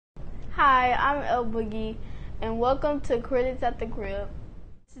Hi, I'm L Boogie, and welcome to Critics at the Crib.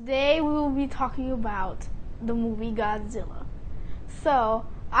 Today we will be talking about the movie Godzilla. So,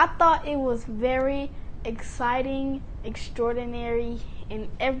 I thought it was very exciting, extraordinary, and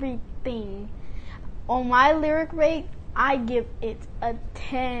everything. On my lyric rate, I give it a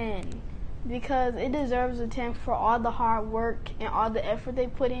 10 because it deserves a 10 for all the hard work and all the effort they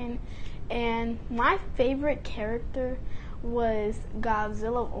put in. And my favorite character was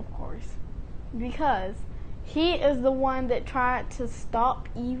Godzilla, of course, because he is the one that tried to stop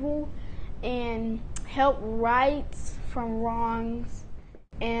evil and help rights from wrongs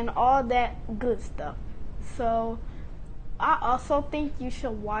and all that good stuff. So I also think you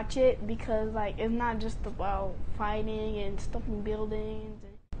should watch it because it's not just about fighting and stopping buildings.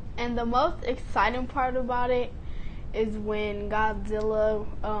 And the most exciting part about it is when Godzilla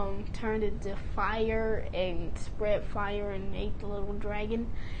turned into fire and spread fire and ate the little dragon.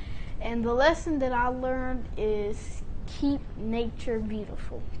 And the lesson that I learned is keep nature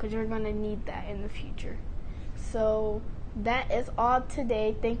beautiful, because you're going to need that in the future. So that is all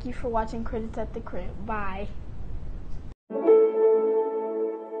today. Thank you for watching Critics at the Crib. Bye.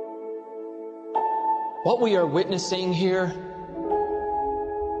 What we are witnessing here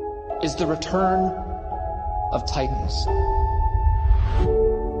is the return of Titans.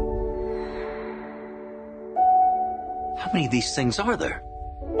 How many of these things are there?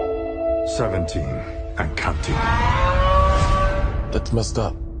 17 and counting. That's messed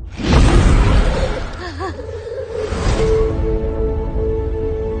up.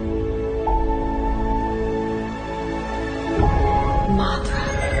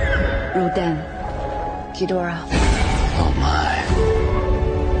 Mothra, Rodan, Ghidorah. Oh my.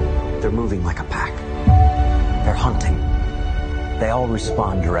 They're moving like a pack. They're hunting. They all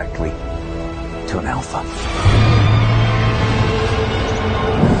respond directly to an alpha.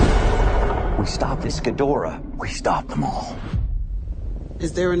 We stopped this Ghidorah. We stopped them all.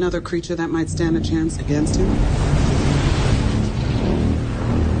 Is there another creature that might stand a chance against him?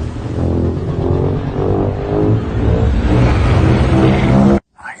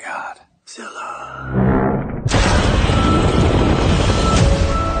 My God. Zilla.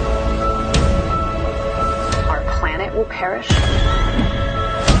 Our planet will perish,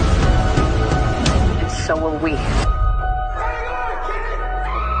 and so will we.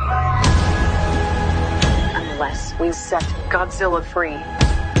 Unless we set Godzilla free.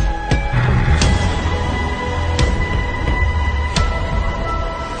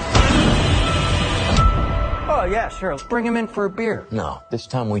 Oh, yeah, sure. Let's bring him in for a beer. No, this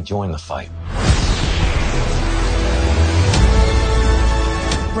time we join the fight.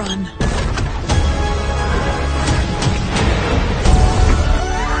 Run.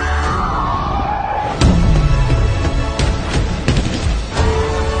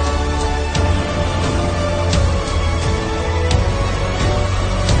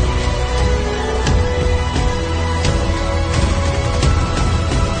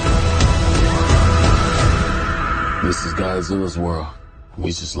 This is Godzilla's world.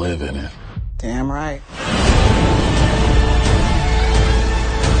 We just live in it. Damn right.